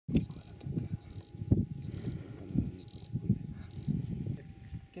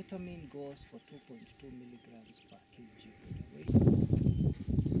ketamine goes for 2.2 milligrams per kg.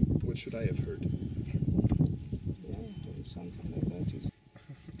 What should I have heard? Yeah, something like that is.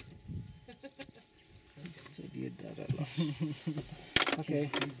 Studied that a lot. Okay.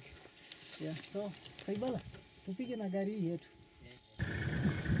 Yeah, so, Saibala, tupige na gari yetu.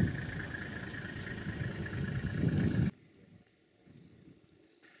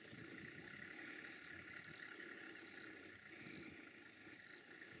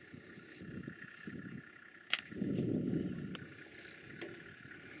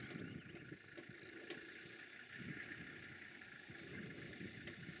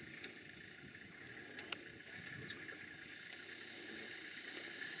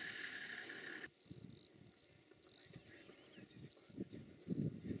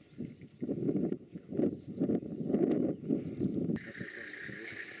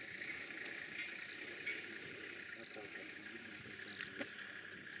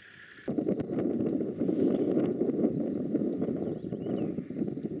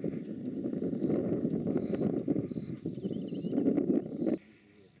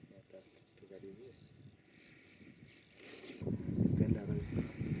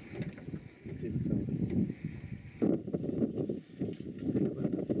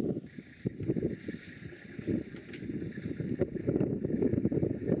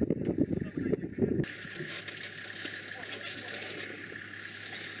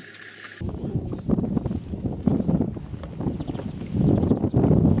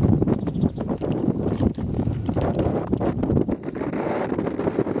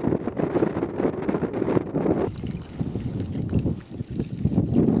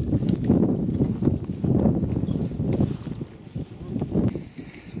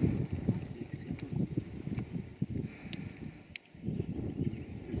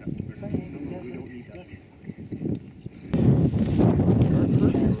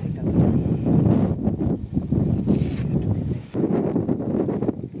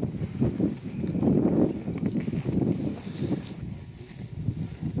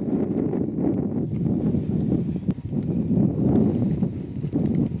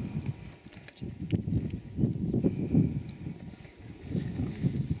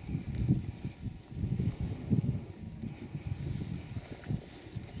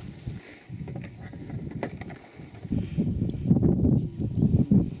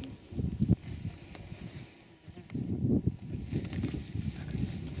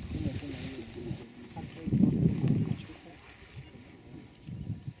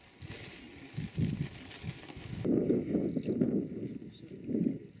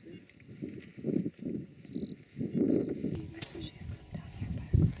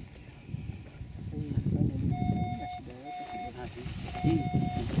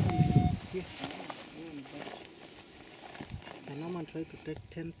 Try to take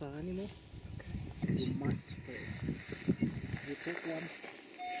 10 per animal. You must spray. You take one.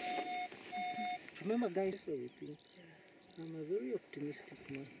 Remember, guys, everything. I'm a very optimistic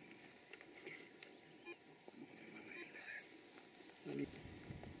man.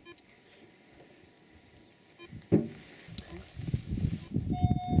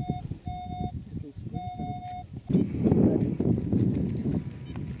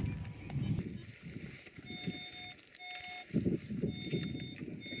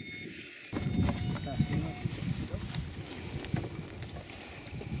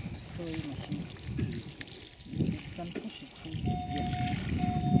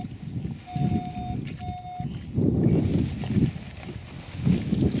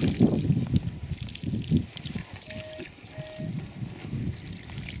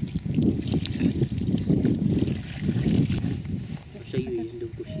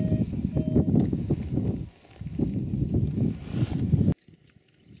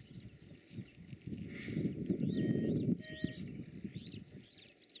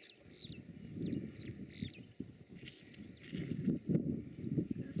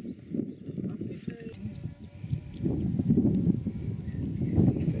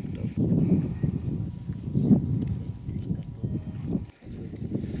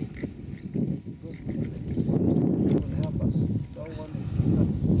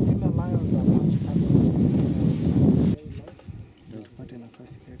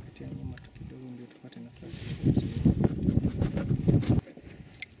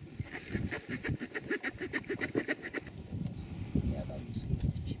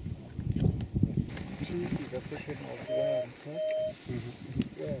 Is a question of where and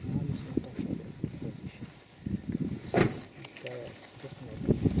where man is not comfortable position. This guy is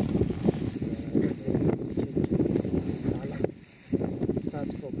definitely color.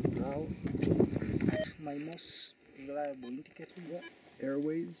 Starts from brown. My most reliable indicator here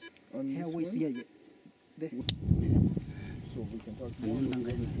airways on this Airways, one? yeah. So we can talk more about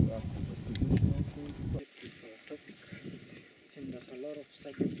the topic. And a lot of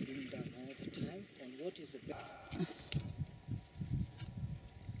studies being done all the time on what is the best.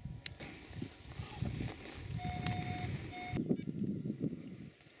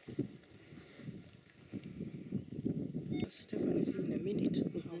 Stephanie, see in a minute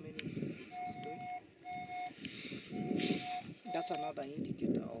how many bits is doing. That's another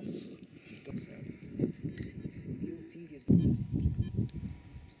indicator of the cell. You think is looks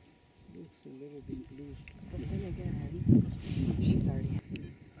a little bit loose. But then again, she's already.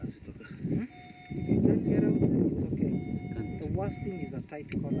 You can get out there, it's okay. The worst thing is a tight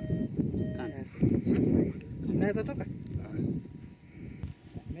collar. Naweza toka?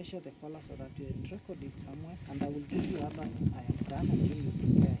 Measure the collar so that you record it somewhere, and I will give you other I have done until you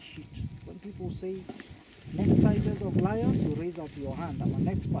prepare a sheet. When people say neck sizes of lions, you raise out your hand. I'm an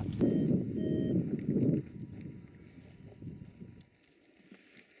expert.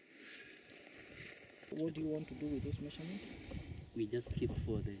 What do you want to do with these measurements? We just keep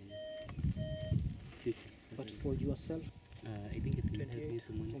for the future. But for yourself? I think it will help me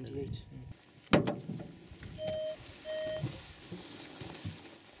to monitor. 28.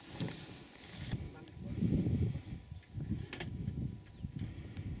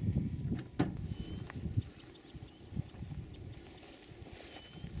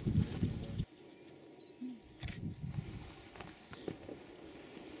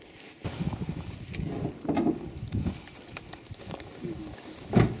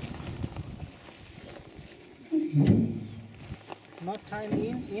 Not time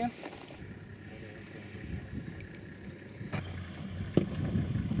in, Ian.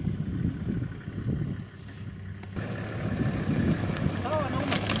 Sawa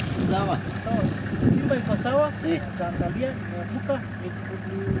naona. Sawa. Sawa. Simba iko sawa. Utaangalia imevuka ni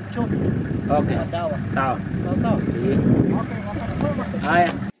choki. Okay. Dawa. Sawa. Sawa. Okay, wakati.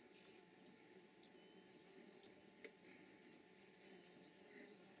 haya.